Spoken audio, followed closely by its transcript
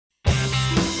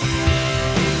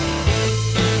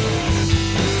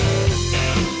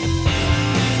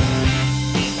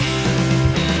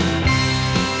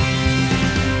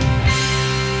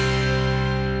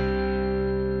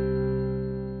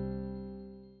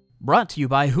Brought to you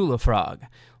by Hula Frog.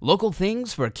 Local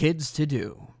things for kids to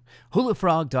do.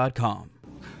 HulaFrog.com.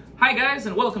 Hi guys,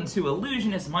 and welcome to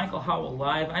Illusionist Michael Howell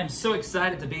Live. I'm so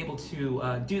excited to be able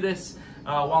to do this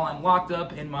while I'm locked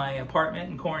up in my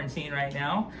apartment in quarantine right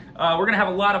now. We're going to have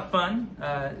a lot of fun.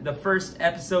 The first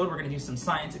episode, we're going to do some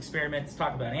science experiments,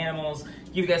 talk about animals,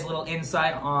 give you guys a little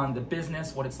insight on the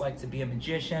business, what it's like to be a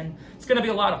magician. It's going to be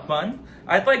a lot of fun.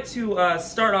 I'd like to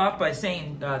start off by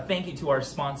saying thank you to our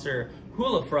sponsor,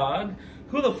 Hula Frog.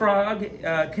 Hula Frog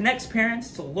connects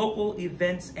parents to local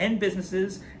events and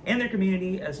businesses in their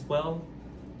community as well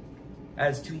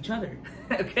as to each other.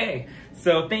 Okay,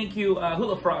 so thank you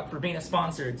Hula Frog for being a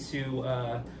sponsor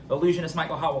to Illusionist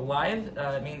Michael Howell Live.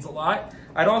 It means a lot.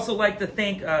 I'd also like to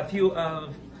thank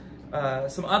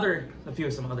some other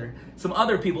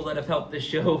people that have helped this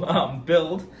show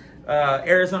build.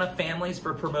 Arizona Families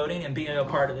for promoting and being a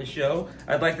part of the show.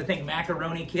 I'd like to thank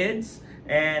Macaroni Kids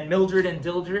and Mildred and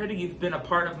Dildred. You've been a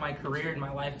part of my career and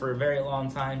my life for a very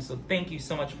long time, so thank you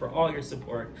so much for all your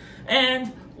support.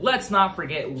 And let's not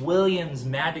forget Williams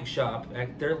Magic Shop.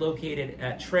 They're located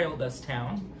at Trail Dust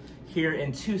Town here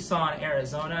in Tucson,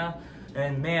 Arizona.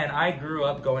 And man, I grew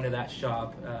up going to that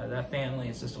shop. That family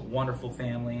is just a wonderful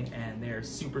family, and they're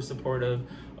super supportive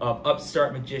of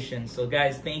upstart magicians. So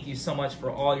guys, thank you so much for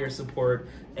all your support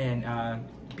and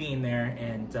being there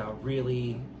and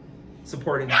really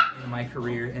supporting in my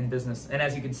career and business. And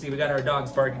as you can see, we got our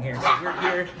dogs barking here.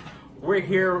 So we're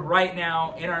here right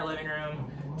now in our living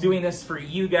room doing this for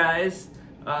you guys.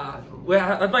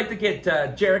 Well, I'd like to get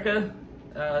Jerica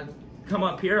come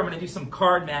up here. I'm going to do some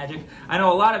card magic. I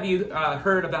know a lot of you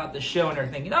heard about the show and are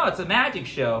thinking, oh, it's a magic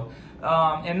show.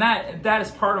 And that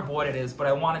is part of what it is, but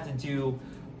I wanted to do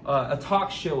a talk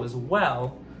show as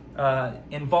well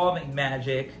involving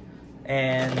magic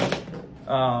and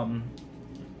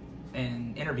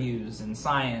interviews and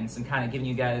science and kind of giving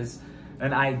you guys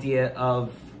an idea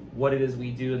of what it is we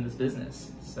do in this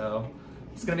business. So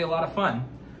it's going to be a lot of fun.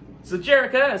 So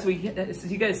Jerica,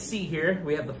 as you guys see here,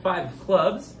 we have the 5 of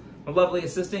clubs. A lovely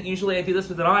assistant. Usually I do this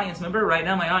with an audience member. Right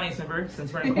now my audience member,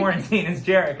 since we're in quarantine, is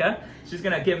Jerica. She's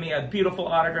going to give me a beautiful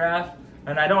autograph,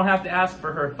 and I don't have to ask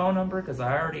for her phone number because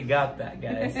I already got that,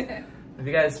 guys.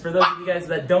 For those of you guys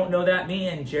that don't know that, me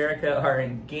and Jerica are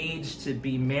engaged to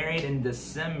be married in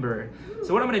December.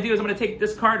 So what I'm going to do is I'm going to take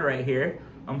this card right here.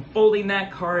 I'm folding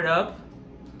that card up.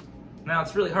 Now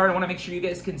it's really hard. I want to make sure you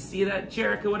guys can see that.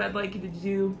 Jerica, what I'd like you to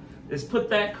do is put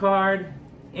that card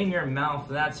in your mouth.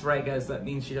 That's right, guys. That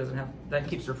means she doesn't have, that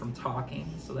keeps her from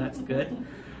talking, so that's good.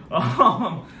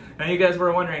 Now you guys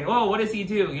were wondering, oh, what does he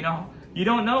do? You know, you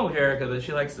don't know Jerica, but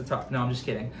she likes to talk. No, I'm just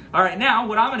kidding. All right, now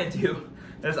what I'm going to do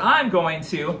is I'm going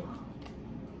to,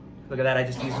 look at that, I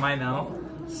just used my mouth,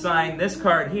 sign this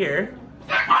card here.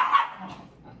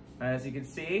 As you can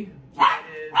see, it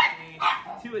is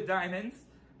the 2 of diamonds.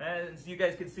 As you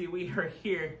guys can see, we are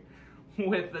here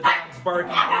with the dogs barking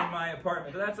in my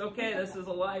apartment. But that's okay, this is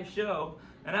a live show.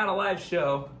 And at a live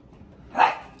show,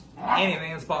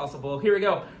 anything is possible. Here we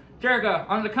go. Jerica,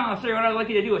 on the count of 3, what I'd like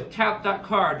you to do is tap that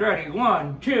card. Ready?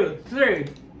 1, 2, 3.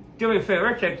 Do me a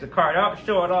favor, take the card out,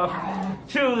 show it off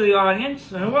to the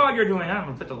audience. And while you're doing that, I'm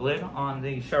gonna put the lid on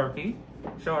the Sharpie.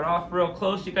 Show it off real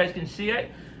close, you guys can see it.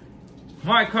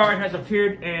 My card has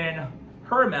appeared in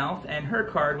her mouth and her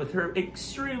card with her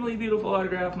extremely beautiful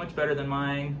autograph, much better than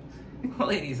mine.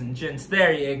 Ladies and gents,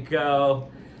 there you go.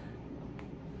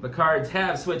 The cards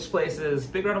have switched places.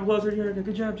 Big round of applause for Jerica.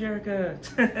 Good job,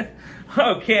 Jerica.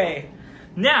 Okay.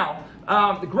 Now,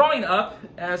 growing up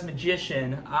as a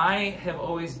magician, I have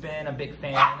always been a big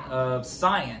fan of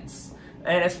science.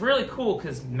 And it's really cool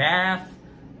because math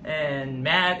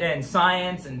and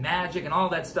science and magic and all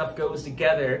that stuff goes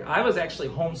together. I was actually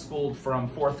homeschooled from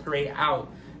 4th grade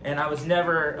out, and I was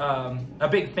never a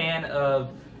big fan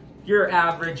of your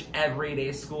average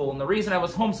everyday school. And the reason I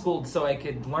was homeschooled so I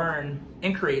could learn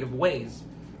in creative ways.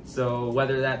 So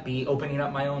whether that be opening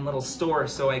up my own little store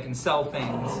so I can sell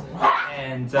things,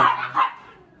 and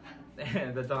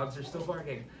the dogs are still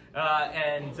barking,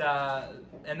 and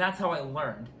that's how I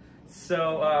learned.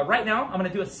 So right now I'm gonna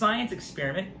do a science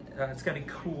experiment. It's gonna be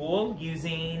cool,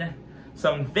 using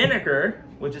some vinegar,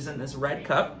 which is in this red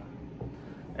cup,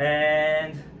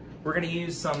 and we're gonna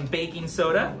use some baking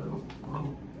soda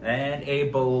and a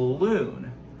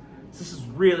balloon. So this is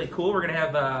really cool. We're gonna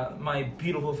have my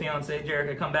beautiful fiance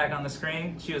Jerica come back on the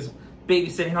screen. She was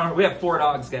babysitting on her. We have 4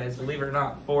 dogs, guys, believe it or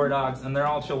not, 4 dogs, and they're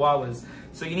all Chihuahuas.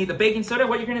 So you need the baking soda.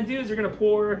 What you're gonna do is you're gonna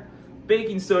pour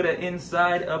baking soda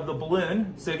inside of the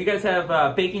balloon. So if you guys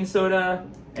have baking soda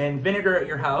and vinegar at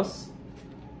your house,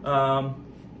 and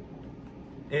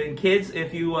kids,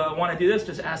 if you want to do this,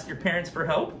 just ask your parents for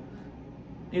help.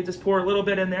 You just pour a little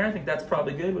bit in there. I think that's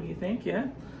probably good. What do you think? Yeah.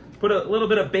 Put a little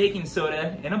bit of baking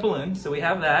soda in a balloon. So we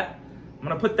have that. I'm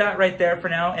going to put that right there for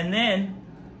now. And then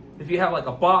if you have like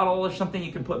a bottle or something,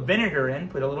 you can put vinegar in.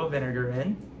 Put a little vinegar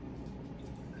in.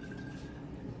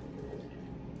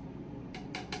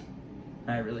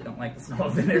 I really don't like the smell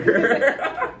of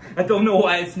vinegar. I don't know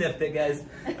why I sniffed it, guys.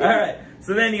 All right,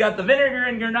 so then you got the vinegar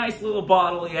in your nice little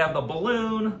bottle. You have the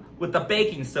balloon with the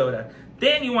baking soda.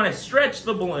 Then you want to stretch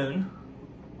the balloon.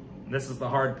 This is the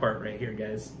hard part right here,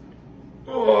 guys.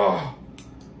 Oh,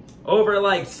 over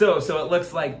like so it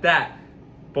looks like that.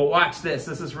 But watch this.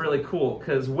 This is really cool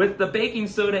because with the baking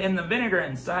soda and the vinegar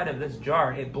inside of this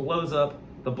jar, it blows up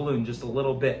the balloon just a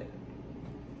little bit.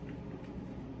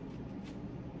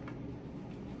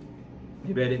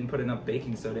 Maybe I didn't put enough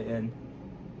baking soda in.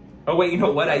 Oh wait, you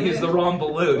know what? I used the wrong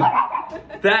balloon.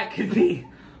 That could be,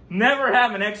 never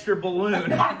have an extra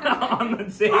balloon on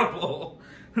the table.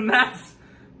 And that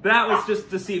was just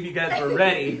to see if you guys were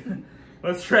ready.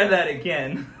 Let's try that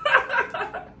again.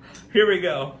 Here we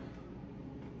go.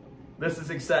 This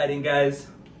is exciting, guys.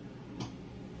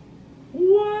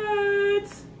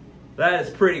 What? That is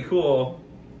pretty cool.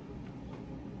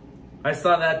 I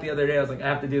saw that the other day. I was like, I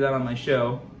have to do that on my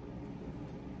show.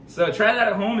 So try that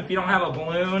at home if you don't have a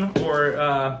balloon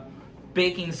or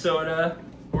baking soda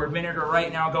or vinegar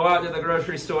right now. Go out to the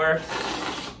grocery store.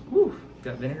 Whew,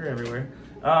 got vinegar everywhere.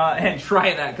 And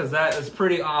try that because that is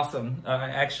pretty awesome.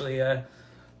 I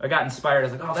got inspired. I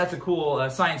was like, oh, that's a cool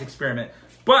science experiment.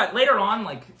 But later on,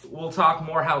 like, we'll talk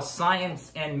more how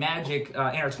science and magic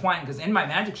intertwine, because in my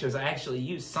magic shows, I actually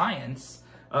use science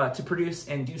to produce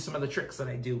and do some of the tricks that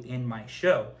I do in my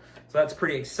show. So that's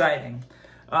pretty exciting.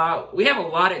 We have a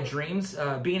lot of dreams.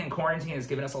 Being in quarantine has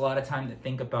given us a lot of time to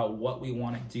think about what we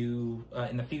want to do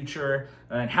in the future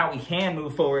and how we can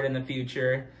move forward in the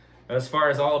future. As far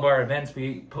as all of our events,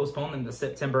 we postpone them to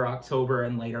September, October,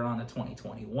 and later on to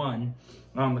 2021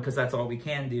 because that's all we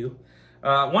can do.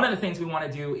 One of the things we want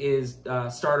to do is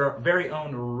start our very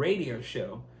own radio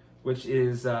show, which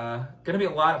is going to be a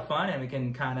lot of fun, and we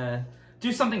can kind of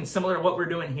do something similar to what we're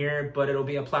doing here, but it'll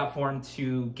be a platform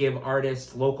to give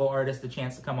artists, local artists, a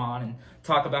chance to come on and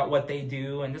talk about what they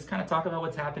do and just kind of talk about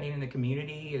what's happening in the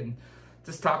community and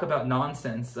just talk about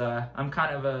nonsense. I'm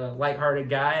kind of a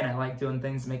lighthearted guy, and I like doing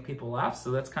things to make people laugh,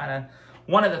 so that's kind of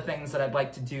one of the things that I'd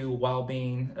like to do while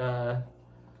being, while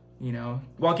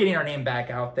getting our name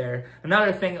back out there.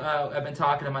 Another thing I've been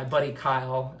talking to my buddy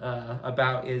Kyle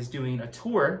about is doing a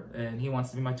tour, and he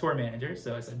wants to be my tour manager,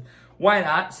 so I said, why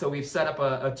not? So we've set up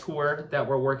a tour that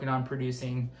we're working on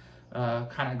producing,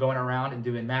 kind of going around and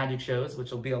doing magic shows,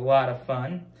 which will be a lot of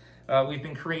fun. We've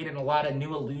been creating a lot of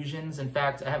new illusions. In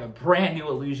fact, I have a brand new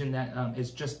illusion that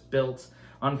is just built.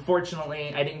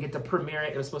 Unfortunately, I didn't get to premiere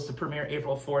it. It was supposed to premiere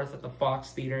April 4th at the Fox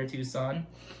Theater in Tucson,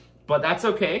 but that's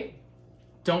okay.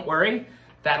 Don't worry.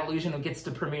 That illusion gets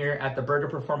to premiere at the Berger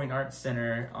Performing Arts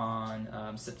Center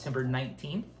on September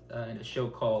 19th in a show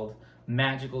called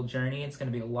Magical Journey. It's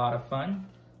going to be a lot of fun.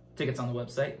 Tickets on the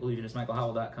website,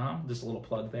 illusionistmichaelhowell.com. Just a little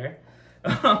plug there.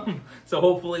 So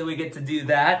hopefully we get to do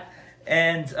that.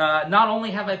 And not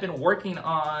only have I been working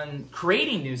on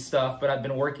creating new stuff, but I've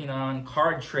been working on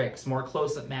card tricks, more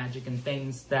close-up magic, and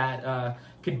things that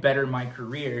could better my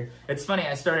career. It's funny,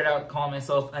 I started out calling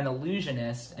myself an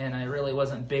illusionist, and I really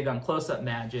wasn't big on close-up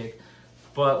magic.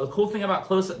 But the cool thing about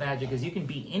close-up magic is you can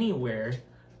be anywhere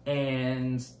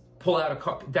and pull out a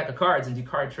deck of cards and do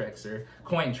card tricks or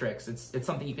coin tricks. It's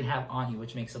something you can have on you,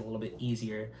 which makes it a little bit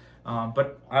easier.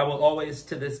 But I will always,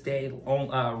 to this day,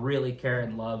 really care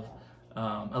and love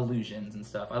illusions and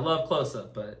stuff. I love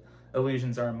close-up, but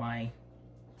illusions are my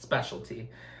specialty.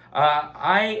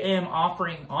 I am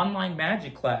offering online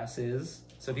magic classes,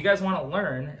 so if you guys want to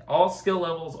learn all skill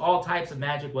levels, all types of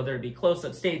magic, whether it be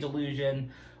close-up, stage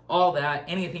illusion, all that,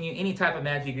 any type of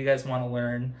magic you guys want to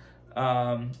learn,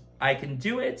 I can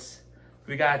do it.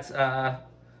 We got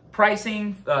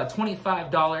pricing,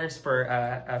 $25 for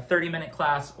a 30-minute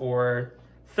class or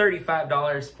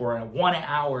 $35 for a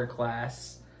 1-hour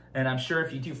class. And I'm sure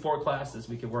if you do 4 classes,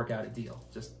 we could work out a deal.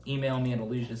 Just email me at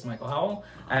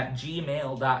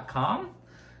illusionistmichaelhowell@gmail.com.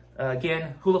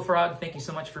 Again, Hula Frog, thank you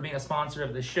so much for being a sponsor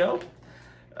of the show.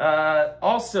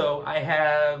 Also, I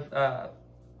have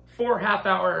 4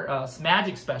 half-hour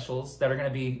magic specials that are going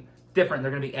to be different.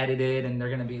 They're going to be edited, and they're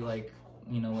going to be like,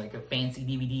 like a fancy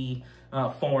DVD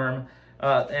form.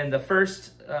 And the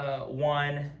first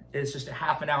one is just a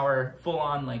half an hour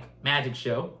full-on like magic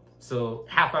show. So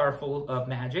half hour full of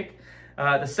magic.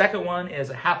 The second one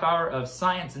is a half hour of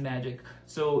science and magic.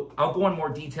 So I'll go in more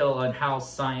detail on how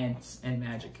science and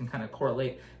magic can kind of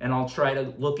correlate, and I'll try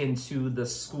to look into the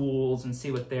schools and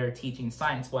see what they're teaching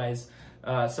science-wise,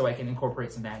 so I can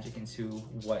incorporate some magic into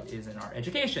what is in our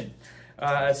education.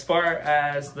 As far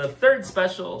as the third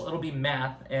special, it'll be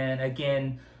math, and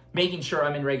again, making sure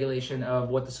I'm in regulation of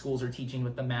what the schools are teaching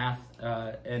with the math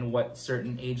and what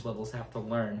certain age levels have to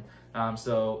learn.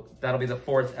 So that'll be the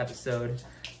fourth episode.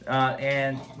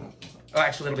 Actually,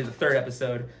 it'll be the third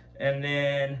episode. And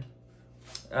then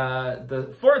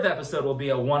the fourth episode will be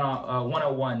a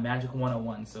 101, Magic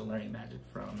 101. So learning magic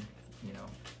from,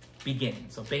 beginning.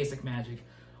 So basic magic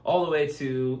all the way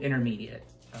to intermediate.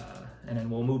 And then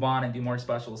we'll move on and do more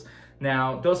specials.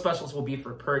 Now, those specials will be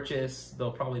for purchase.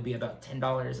 They'll probably be about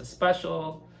 $10 a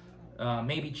special,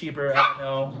 maybe cheaper, I don't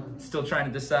know. Still trying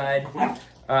to decide.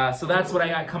 So that's what I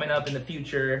got coming up in the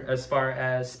future as far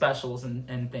as specials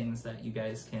and things that you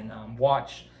guys can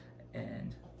watch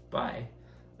and buy.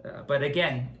 But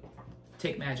again,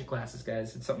 take magic classes,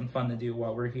 guys. It's something fun to do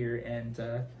while we're here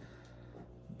and,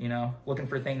 looking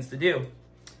for things to do.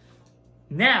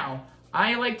 Now,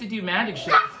 I like to do magic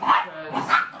shows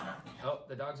because... Oh,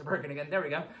 the dogs are barking again. There we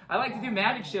go. I like to do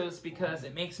magic shows because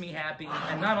it makes me happy.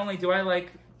 And not only do I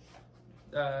like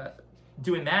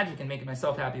doing magic and making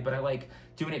myself happy, but I like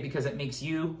doing it because it makes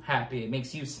you happy. It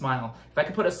makes you smile. If I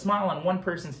could put a smile on one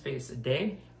person's face a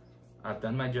day, I've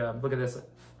done my job. Look at this,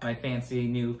 my fancy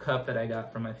new cup that I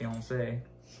got from my fiance.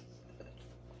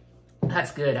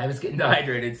 That's good. I was getting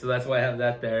dehydrated, so that's why I have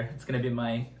that there. It's going to be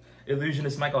my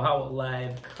Illusionist Michael Howell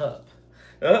live cup.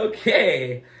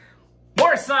 Okay.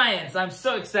 More science! I'm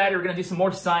so excited. We're going to do some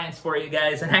more science for you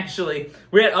guys. And actually,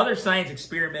 we had other science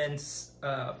experiments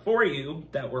for you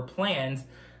that were planned,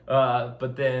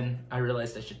 but then I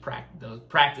realized I should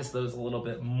practice those a little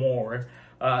bit more.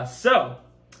 So,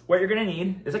 what you're going to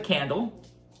need is a candle.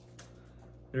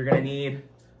 You're going to need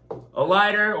a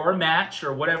lighter or a match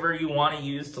or whatever you want to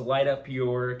use to light up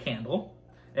your candle.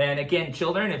 And again,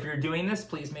 children, if you're doing this,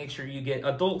 please make sure you get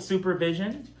adult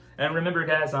supervision. And remember,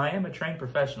 guys, I am a trained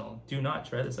professional. Do not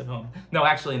try this at home. No,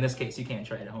 actually, in this case, you can't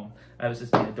try it at home. I was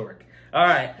just being a dork. All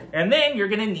right, and then you're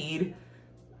going to need,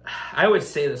 I always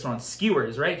say this wrong,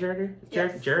 skewers, right, Jerica?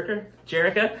 Yes.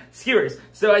 Jerica? Skewers.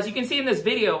 So as you can see in this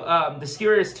video, the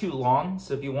skewer is too long.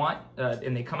 So if you want,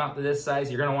 and they come out to this size,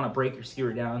 you're going to want to break your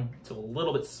skewer down to a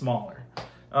little bit smaller.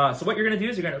 So what you're going to do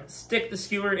is you're going to stick the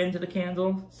skewer into the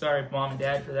candle. Sorry, Mom and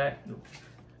Dad, for that.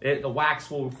 The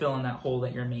wax will fill in that hole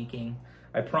that you're making.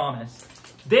 I promise.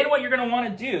 Then what you're going to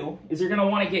want to do is you're going to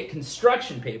want to get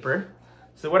construction paper.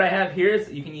 So what I have here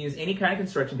is you can use any kind of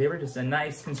construction paper, just a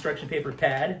nice construction paper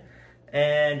pad.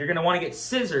 And you're going to want to get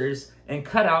scissors and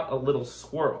cut out a little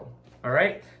swirl. All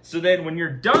right? So then when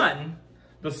you're done,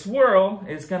 the swirl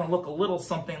is going to look a little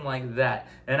something like that.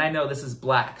 And I know this is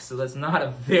black, so that's not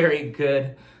a very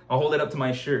good... I'll hold it up to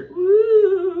my shirt.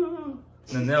 Woo!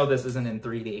 No, this isn't in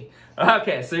 3D.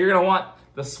 Okay, so you're going to want...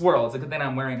 the swirl. It's a good thing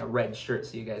I'm wearing a red shirt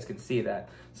so you guys can see that.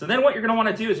 So then what you're going to want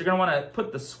to do is you're going to want to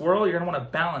put the swirl, you're going to want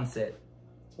to balance it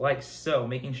like so,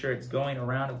 making sure it's going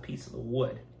around a piece of the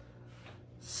wood.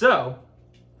 So,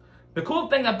 the cool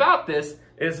thing about this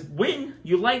is when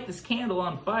you light this candle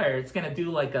on fire, it's going to do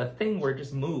like a thing where it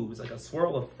just moves, like a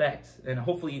swirl effect. And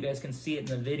hopefully you guys can see it in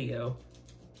the video.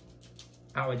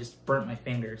 Ow, I just burnt my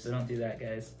finger, so don't do that,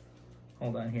 guys.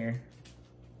 Hold on here.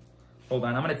 Hold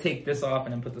on, I'm going to take this off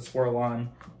and then put the swirl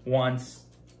on once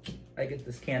I get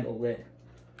this candle lit.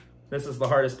 This is the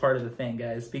hardest part of the thing,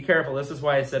 guys. Be careful. This is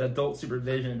why I said adult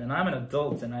supervision. And I'm an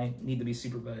adult and I need to be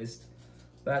supervised.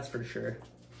 That's for sure.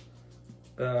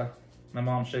 My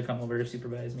mom should come over to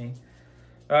supervise me.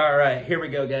 All right, here we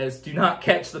go, guys. Do not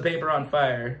catch the paper on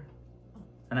fire.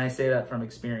 And I say that from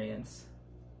experience.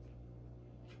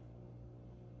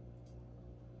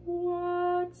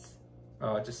 What?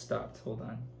 Oh, it just stopped. Hold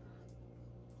on.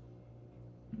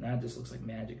 Now it just looks like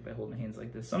magic if I hold my hands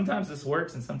like this. Sometimes this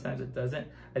works and sometimes it doesn't.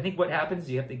 I think what happens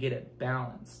is you have to get it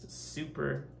balanced.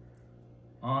 Super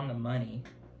on the money.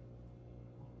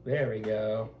 There we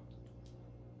go.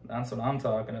 That's what I'm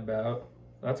talking about.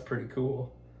 That's pretty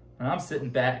cool. And I'm sitting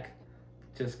back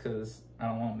just because I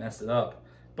don't want to mess it up.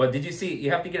 But did you see? You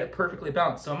have to get it perfectly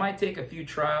balanced. So it might take a few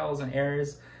trials and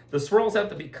errors. The swirls have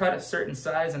to be cut a certain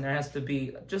size and there has to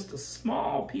be just a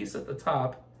small piece at the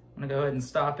top. I'm going to go ahead and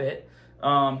stop it.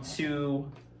 To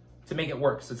make it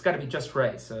work. So it's got to be just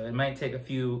right. So it might take a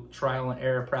few trial and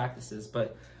error practices,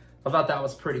 but I thought that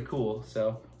was pretty cool.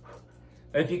 So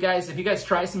if you guys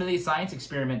try some of these science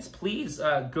experiments, please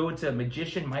go to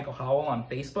Magician Michael Howell on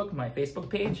Facebook, my Facebook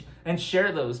page, and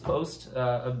share those posts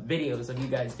of videos of you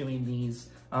guys doing these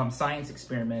science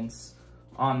experiments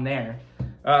on there.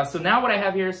 So now what I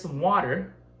have here is some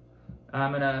water.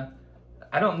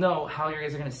 I don't know how you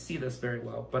guys are gonna see this very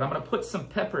well, but I'm gonna put some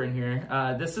pepper in here.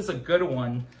 This is a good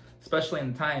one, especially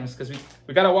in the times, because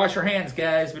we gotta wash our hands,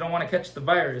 guys. We don't wanna catch the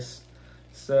virus.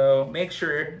 So make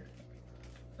sure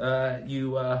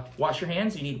you wash your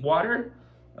hands. You need water,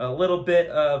 a little bit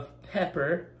of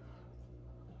pepper.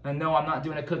 I know I'm not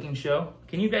doing a cooking show.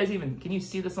 Can you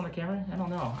see this on the camera? I don't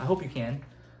know, I hope you can.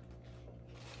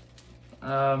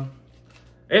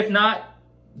 If not,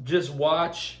 just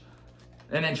watch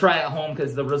and then try it at home,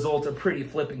 because the results are pretty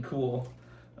flipping cool.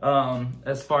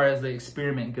 As far as the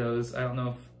experiment goes, I don't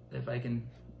know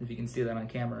if you can see that on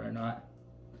camera or not.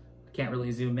 I can't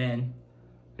really zoom in.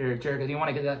 Here, Jericho, do you want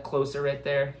to get that closer right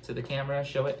there to the camera?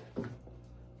 Show it.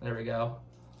 There we go.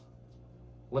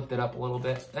 Lift it up a little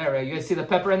bit. There we go. You guys see the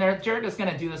pepper in there? Jericho's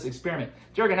gonna do this experiment.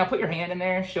 Jericho, now put your hand in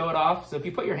there, show it off. So if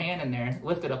you put your hand in there,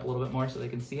 lift it up a little bit more so they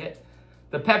can see it.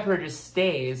 The pepper just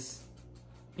stays.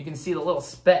 You can see the little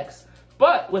specks.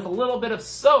 But with a little bit of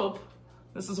soap,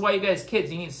 this is why you guys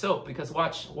kids, you need soap, because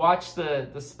watch the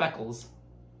speckles.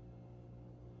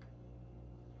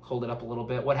 Hold it up a little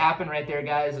bit. What happened right there,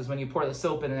 guys, is when you pour the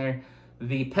soap in there,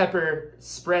 the pepper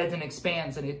spreads and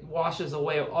expands and it washes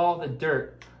away all the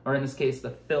dirt, or in this case,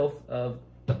 the filth of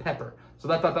the pepper. So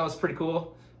I thought that was pretty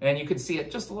cool. And you could see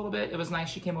it just a little bit. It was nice.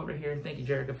 She came over here. Thank you,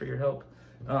 Jerica, for your help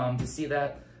to see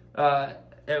that.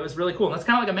 It was really cool. And that's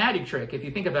kind of like a magic trick. If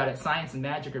you think about it, science and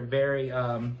magic are very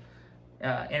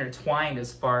intertwined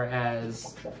as far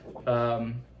as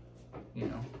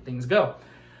things go.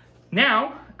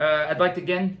 Now, I'd like to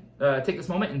again take this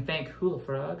moment and thank Hula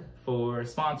Frog for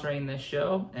sponsoring this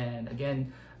show. And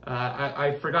again,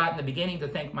 I forgot in the beginning to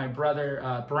thank my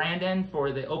brother Brandon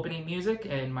for the opening music,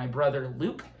 and my brother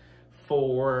Luke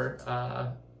for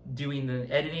doing the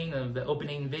editing of the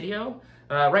opening video.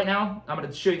 Right now, I'm going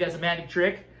to show you guys a magic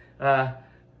trick.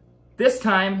 This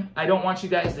time, I don't want you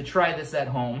guys to try this at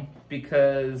home,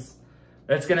 because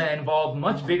it's going to involve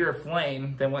much bigger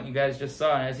flame than what you guys just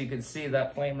saw. And as you can see,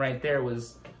 that flame right there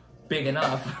was big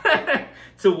enough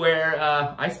to where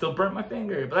I still burnt my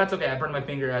finger. But that's okay. I burned my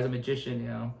finger as a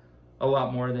magician, a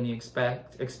lot more than you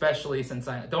expect, especially since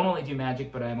I don't only do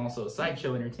magic, but I'm also a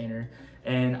sideshow entertainer.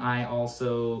 And I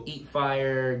also eat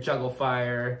fire, juggle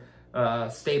fire,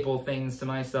 staple things to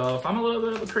myself. I'm a little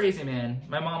bit of a crazy man.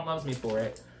 My mom loves me for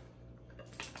it.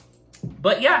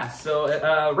 But yeah,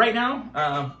 so right now,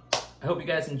 I hope you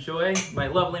guys enjoy. My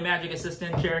lovely magic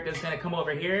assistant, Jerica, is going to come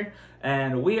over here,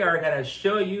 and we are going to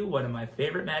show you one of my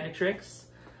favorite magic tricks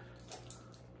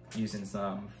using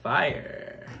some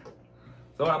fire.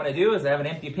 So what I'm going to do is I have an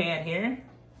empty pan here.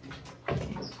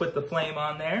 Put the flame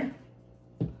on there.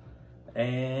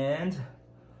 And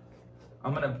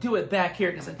I'm going to do it back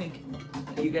here because I think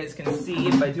you guys can see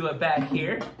if I do it back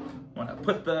here. I'm going to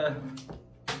put the...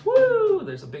 Woo!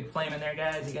 There's a big flame in there,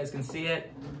 guys. You guys can see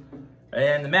it.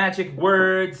 And the magic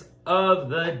words of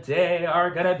the day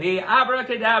are gonna be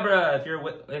abracadabra.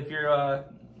 If you're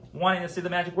wanting to see the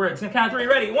magic words, gonna count 3.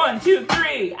 Ready? 1, 2,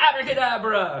 3.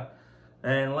 Abracadabra.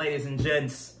 And ladies and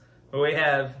gents, we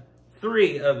have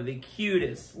 3 of the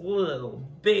cutest little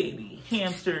baby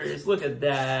hamsters. Look at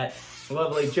that.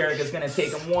 Lovely Jerica's gonna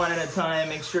take them one at a time.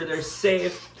 Make sure they're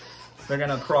safe. They're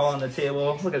gonna crawl on the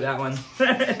table. Look at that one.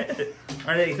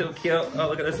 Aren't they so cute? Oh,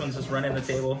 look at this one's just running the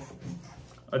table.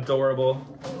 Adorable.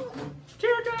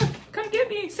 Jerica, come get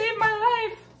me, save my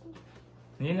life.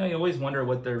 You always wonder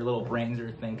what their little brains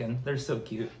are thinking. They're so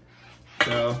cute.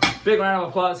 So, big round of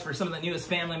applause for some of the newest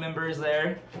family members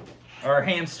there. Our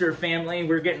hamster family.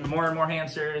 We're getting more and more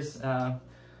hamsters.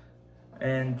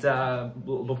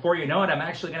 Before you know it, I'm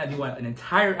actually going to do an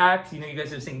entire act. You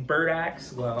guys have seen bird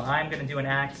acts. Well, I'm going to do an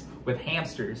act with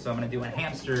hamsters. So I'm going to do a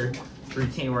hamster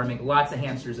routine where I make lots of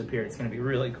hamsters appear. It's going to be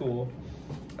really cool.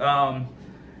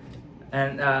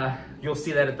 You'll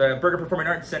see that at the Burger Performing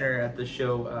Arts Center at the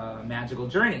show Magical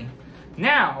Journey.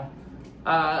 Now,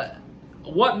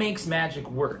 what makes magic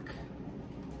work?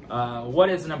 What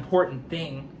is an important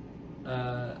thing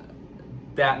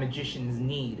that magicians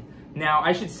need? Now,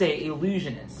 I should say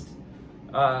illusionist.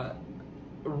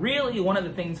 Really, one of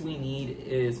the things we need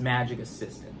is magic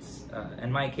assistants.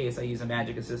 In my case, I use a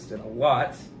magic assistant a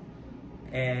lot.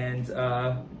 And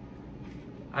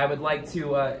I would like to,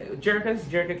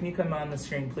 Jerica, can you come on the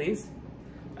screen, please?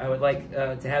 I would like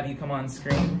to have you come on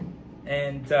screen.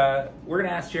 And we're going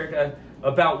to ask Jerica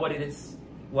about what it is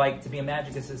like to be a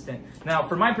magic assistant. Now,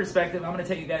 from my perspective, I'm going to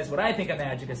tell you guys what I think a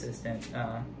magic assistant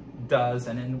does,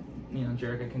 and then,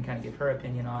 Jerica can kind of give her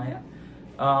opinion on it.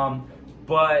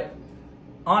 But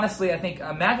honestly, I think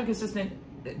a magic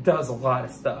assistant does a lot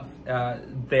of stuff.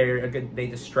 They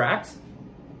distract.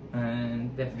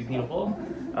 and they have to be beautiful.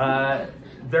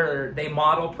 They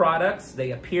model products,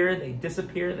 they appear, they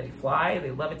disappear, they fly, they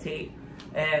levitate.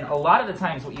 And a lot of the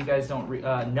times what you guys don't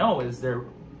know is they're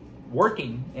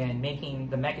working and making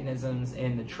the mechanisms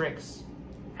and the tricks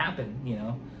happen, you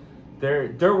know.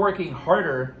 They're working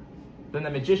harder than the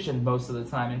magician most of the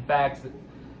time. In fact,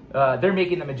 they're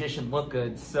making the magician look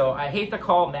good. So I hate to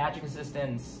call magic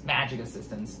assistants,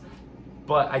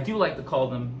 but I do like to call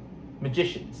them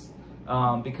magicians,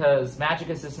 because magic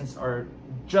assistants are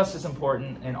just as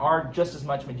important and are just as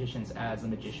much magicians as the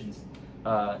magicians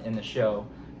in the show.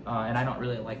 And I don't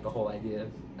really like the whole idea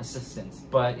of assistants.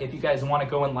 But if you guys want to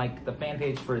go and like the fan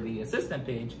page for the assistant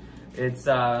page, it's,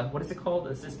 what is it called?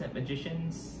 Assistant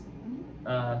Magicians?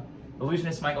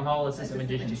 Illusionist Michael Howell, Assistant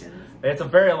Magicians. It's a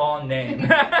very long name.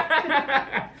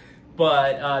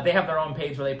 But they have their own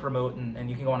page where they promote, and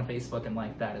you can go on Facebook and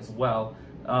like that as well.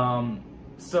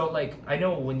 So like, I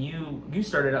know when you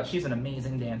started out, she's an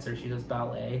amazing dancer. She does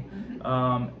ballet.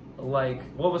 Like,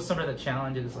 what was some of the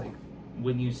challenges like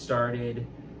when you started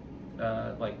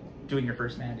like doing your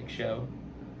first magic show?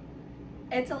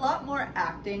 It's a lot more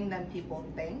acting than people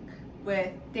think.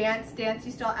 With dance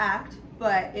you still act,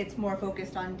 but it's more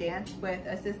focused on dance. With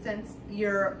assistants,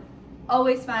 you're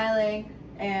always smiling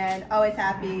and always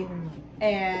happy,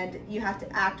 and you have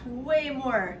to act way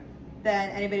more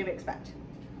than anybody would expect.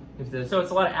 So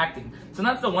it's a lot of acting. So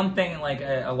that's the one thing like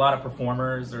a lot of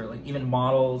performers or like even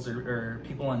models or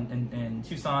people in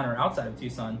Tucson or outside of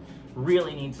Tucson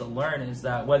really need to learn, is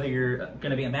that whether you're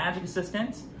going to be a magic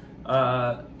assistant,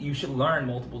 you should learn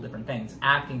multiple different things: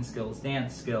 acting skills,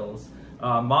 dance skills,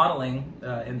 modeling.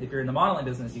 And if you're in the modeling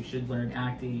business, you should learn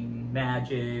acting,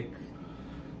 magic,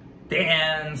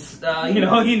 dance, you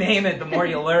know, you name it. The more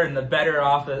you learn, the better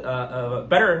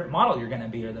better model you're going to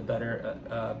be, or the better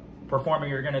performer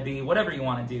you're going to be, whatever you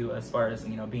want to do as far as,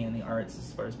 you know, being in the arts,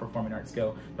 as far as performing arts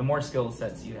go. The more skill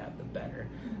sets you have, the better.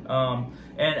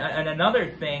 And another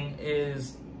thing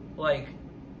is, like,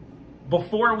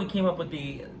 before we came up with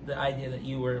the idea that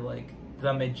you were like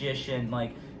the magician,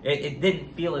 like it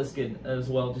didn't feel as good as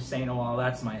well just saying, oh well,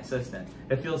 that's my assistant.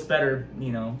 It feels better,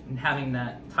 you know, having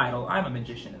that title, I'm a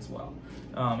magician as well.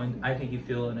 And I think you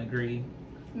feel and agree.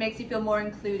 Makes you feel more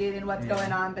included in what's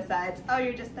going on besides, oh,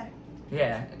 you're just there.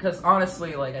 Yeah, because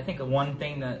honestly, like, I think the one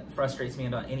thing that frustrates me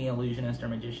about any illusionist or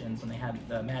magicians when they have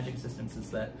magic assistants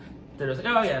is that they're just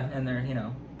like, oh yeah, and they're, you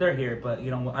know, they're here, but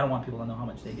you know, I don't want people to know how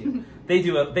much they do. They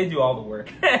do all the work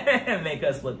and make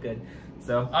us look good.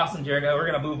 So awesome, Jericho. We're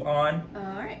gonna move on. All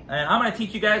right. And I'm gonna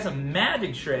teach you guys a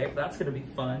magic trick. That's gonna be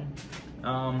fun.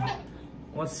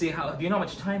 Let's see how. Do you know how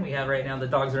much time we have right now? The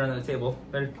dogs are under the table.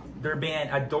 They're being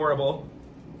adorable.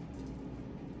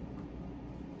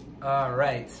 All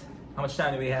right. How much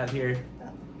time do we have here?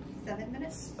 7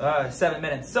 minutes. 7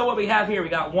 minutes. So what we have here, we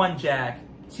got 1 jack,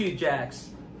 2 jacks,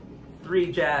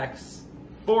 3 jacks,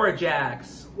 4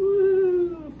 jacks.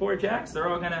 Woo! 4 jacks. They're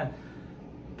all gonna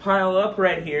pile up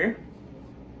right here.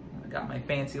 I got my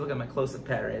fancy, look at my close-up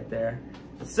pad right there.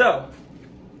 So,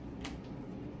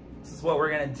 this is what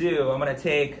we're gonna do. I'm gonna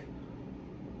take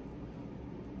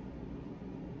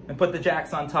and put the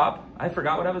jacks on top. I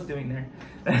forgot what I was doing there.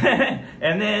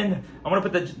 And then I'm gonna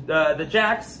put the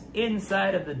jacks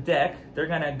inside of the deck. They're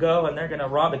gonna go and they're gonna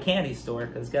rob a candy store,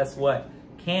 because guess what?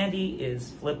 Candy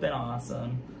is flipping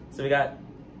awesome. So we got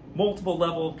multiple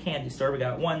level candy store. We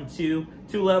got 1, 2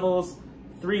 levels,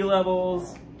 3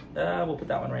 levels. We'll put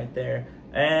that one right there.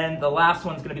 And the last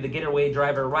one's gonna be the getaway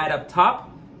driver right up top.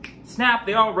 Snap,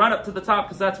 they all run up to the top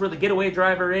because that's where the getaway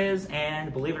driver is.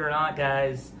 And believe it or not,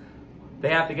 guys, they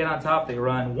have to get on top. They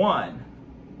run 1,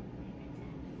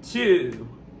 2,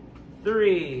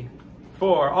 3,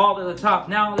 4, all to the top.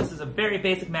 Now, this is a very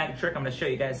basic magic trick. I'm gonna show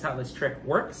you guys how this trick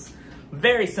works.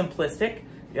 Very simplistic.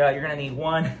 You're gonna need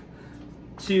 1,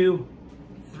 2,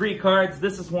 3 cards.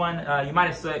 This is one, you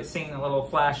might have seen a little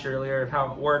flash earlier of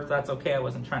how it worked. That's okay, I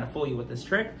wasn't trying to fool you with this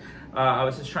trick. I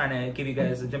was just trying to give you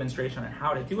guys a demonstration on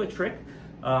how to do a trick.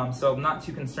 So I'm not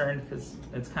too concerned, because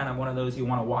it's kind of one of those you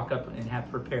want to walk up and have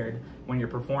prepared when you're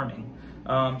performing.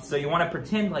 So you want to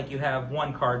pretend like you have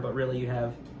 1 card, but really you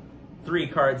have 3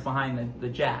 cards behind the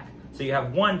jack. So you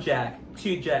have 1 jack,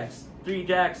 2 jacks, 3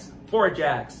 jacks, 4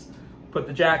 jacks. Put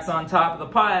the jacks on top of the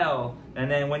pile. And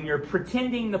then when you're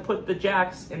pretending to put the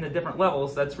jacks in the different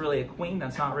levels, that's really a queen,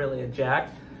 that's not really a jack.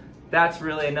 That's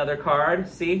really another card,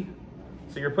 see?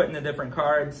 So you're putting the different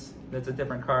cards, that's a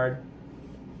different card.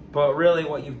 But really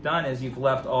what you've done is you've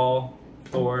left all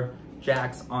 4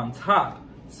 jacks on top.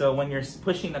 So when you're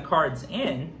pushing the cards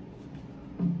in,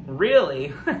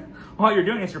 really, all you're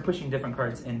doing is you're pushing different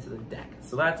cards into the deck.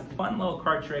 So that's a fun little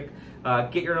card trick.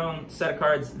 Get your own set of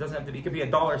cards. It doesn't have to be, it could be a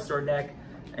dollar store deck,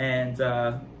 and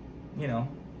you know,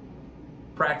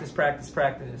 practice, practice,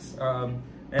 practice.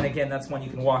 And again, that's one you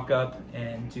can walk up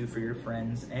and do for your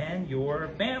friends and your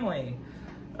family.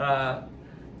 Now,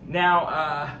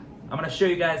 I'm gonna show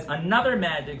you guys another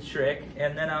magic trick,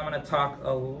 and then I'm gonna talk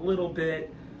a little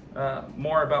bit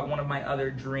more about one of my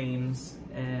other dreams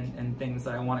and things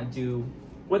that I wanna do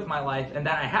with my life, and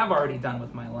that I have already done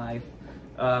with my life.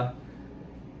 But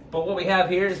what we have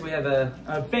here is we have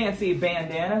a fancy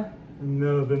bandana.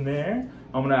 Nothing there.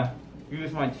 I'm gonna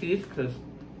use my teeth because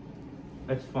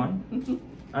it's fun.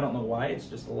 I don't know why, it's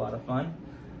just a lot of fun.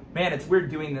 Man, it's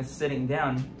weird doing this sitting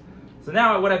down. So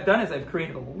now what I've done is I've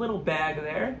created a little bag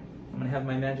there. I'm gonna have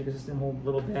my magic assistant hold a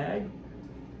little bag.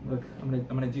 Look, I'm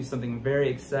gonna do something very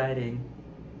exciting.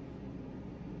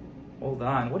 Hold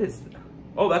on, what is,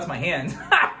 oh, that's my hand.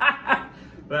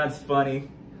 That's funny.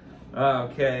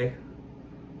 Okay.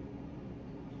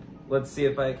 Let's see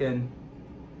if I can,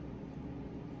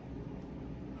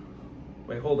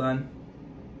 wait, hold on.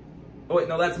 Oh wait,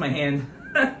 no, that's my hand.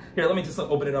 Here, let me just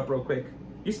open it up real quick.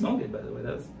 You smell good, by the way.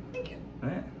 That's. Thank you. All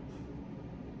right.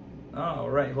 All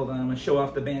right, hold on. I'm gonna show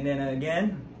off the bandana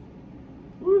again.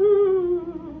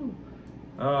 Woo!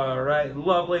 All right,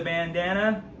 lovely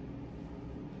bandana.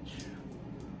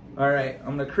 All right,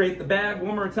 I'm gonna create the bag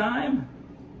one more time.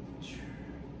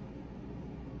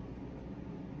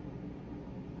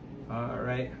 All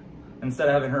right. Instead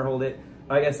of having her hold it,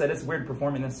 like I said, it's weird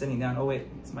performing this sitting down. Oh wait,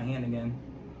 it's my hand again.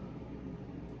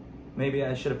 Maybe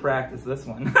I should have practiced this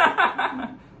one.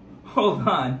 Hold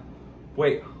on.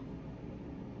 Wait.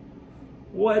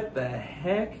 What the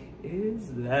heck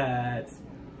is that?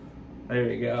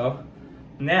 There you go.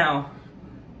 Now,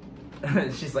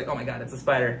 she's like, oh my God, it's a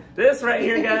spider. This right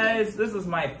here, guys, this is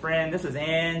my friend. This is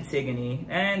Antigone.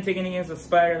 Antigone is a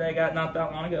spider that I got not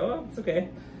that long ago. Oh, it's okay.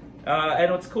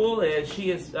 And what's cool is she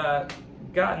has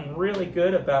gotten really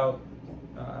good about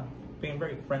being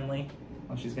very friendly.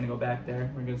 Oh, she's gonna go back there.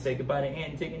 We're gonna say goodbye to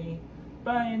Antigone.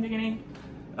 Bye, Antigone.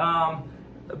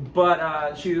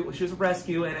 But she was a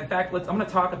rescue, and in fact, I'm gonna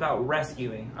talk about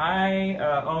rescuing. I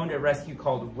owned a rescue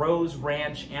called Rose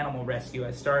Ranch Animal Rescue.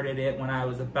 I started it when I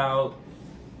was about,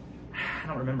 I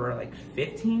don't remember, like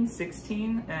 15,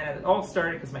 16, and it all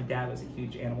started because my dad was a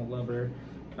huge animal lover,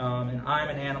 and I'm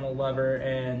an animal lover,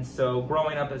 and so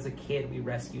growing up as a kid, we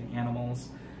rescued animals,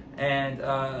 and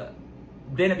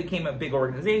then it became a big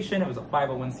organization. It was a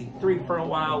 501c3 for a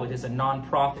while, which is a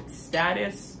nonprofit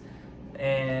status.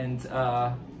 And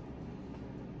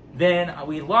then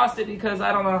we lost it because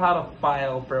I don't know how to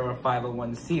file for a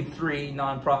 501c3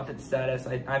 nonprofit status.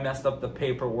 I messed up the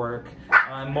paperwork.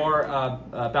 I'm more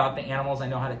about the animals. I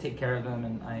know how to take care of them,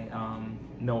 and I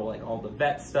know like all the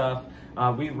vet stuff.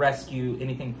 We rescue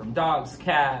anything from dogs,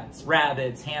 cats,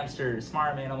 rabbits, hamsters,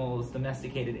 farm animals,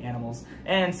 domesticated animals,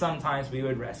 and sometimes we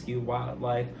would rescue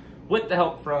wildlife with the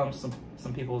help from some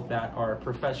people that are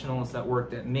professionals that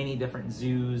worked at many different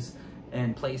zoos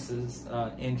and places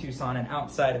in Tucson and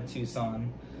outside of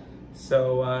Tucson.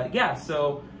 So yeah,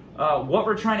 so what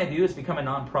we're trying to do is become a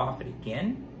nonprofit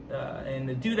again. And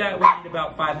to do that, we need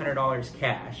about $500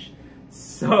 cash.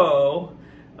 So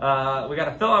we got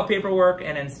to fill out paperwork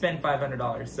and then spend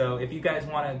 $500. So if you guys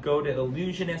want to go to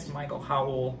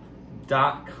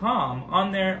illusionistmichaelhowell.com,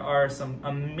 on there are some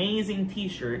amazing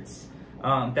t-shirts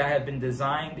that have been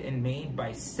designed and made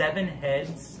by Seven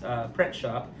Heads Print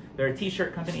Shop. They're a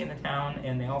t-shirt company in the town,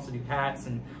 and they also do hats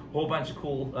and a whole bunch of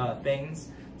cool things.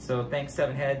 So thanks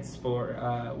Seven Heads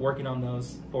for working on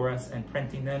those for us and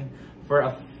printing them. For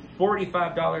a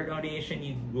 $45 donation,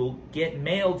 you will get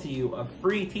mailed to you a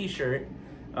free t-shirt.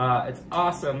 It's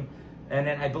awesome. And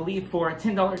then I believe for a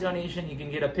 $10 donation, you can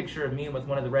get a picture of me with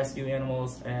one of the rescue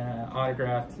animals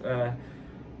autographed.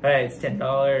 Hey, it's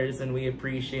 $10 and we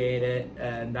appreciate it,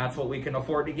 and that's what we can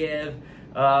afford to give.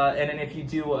 And then if you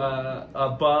do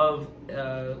above,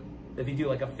 if you do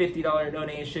like a $50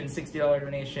 donation, $60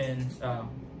 donation,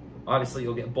 obviously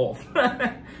you'll get both.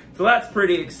 So that's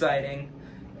pretty exciting.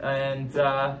 And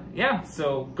yeah,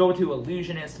 so go to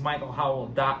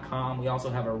illusionistmichaelhowell.com. We also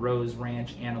have a Rose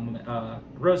Ranch Animal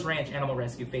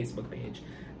Rescue Facebook page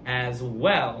as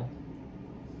well.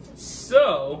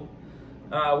 So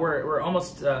we're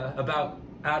almost about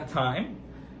out of time,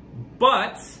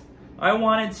 but I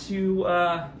wanted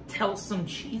to tell some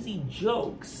cheesy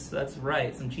jokes. That's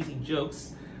right, some cheesy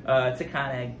jokes to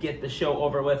kind of get the show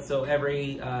over with. So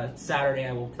every Saturday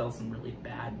I will tell some really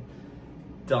bad,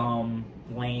 dumb,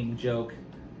 lame joke,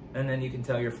 and then you can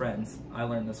tell your friends, I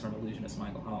learned this from Illusionist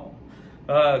Michael Howell.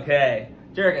 Okay,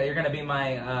 Jerica, you're gonna be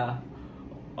my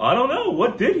I don't know.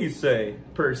 What did he say?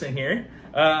 Person here.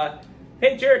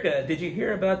 Hey, Jerica, did you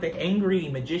hear about the angry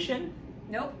magician?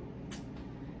 Nope.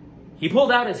 He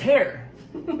pulled out his hair.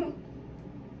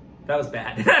 That was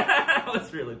bad. That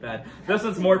was really bad. This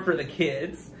one's more for the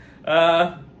kids.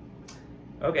 Okay,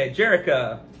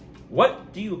 Jerica,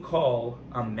 what do you call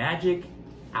a magic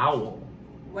owl?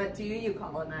 What do you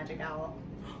call a magic owl?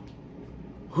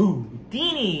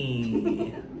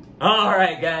 Houdini. All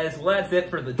right, guys. Well, that's it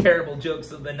for the terrible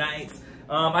jokes of the night.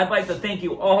 I'd like to thank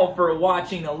you all for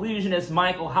watching Illusionist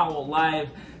Michael Howell live.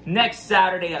 Next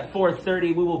Saturday at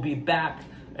 4:30, we will be back.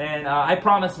 And I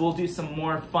promise we'll do some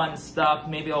more fun stuff.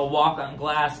 Maybe I'll walk on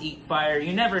glass, eat fire.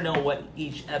 You never know what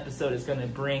each episode is going to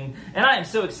bring. And I am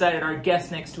so excited. Our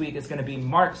guest next week is going to be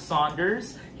Mark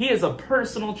Saunders. He is a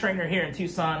personal trainer here in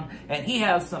Tucson, and he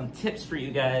has some tips for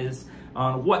you guys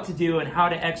on what to do and how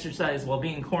to exercise while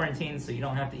being quarantined so you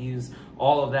don't have to use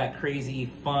all of that crazy,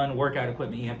 fun workout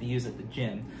equipment you have to use at the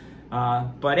gym.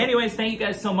 But anyways, thank you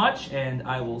guys so much, and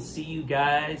I will see you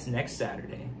guys next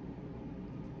Saturday.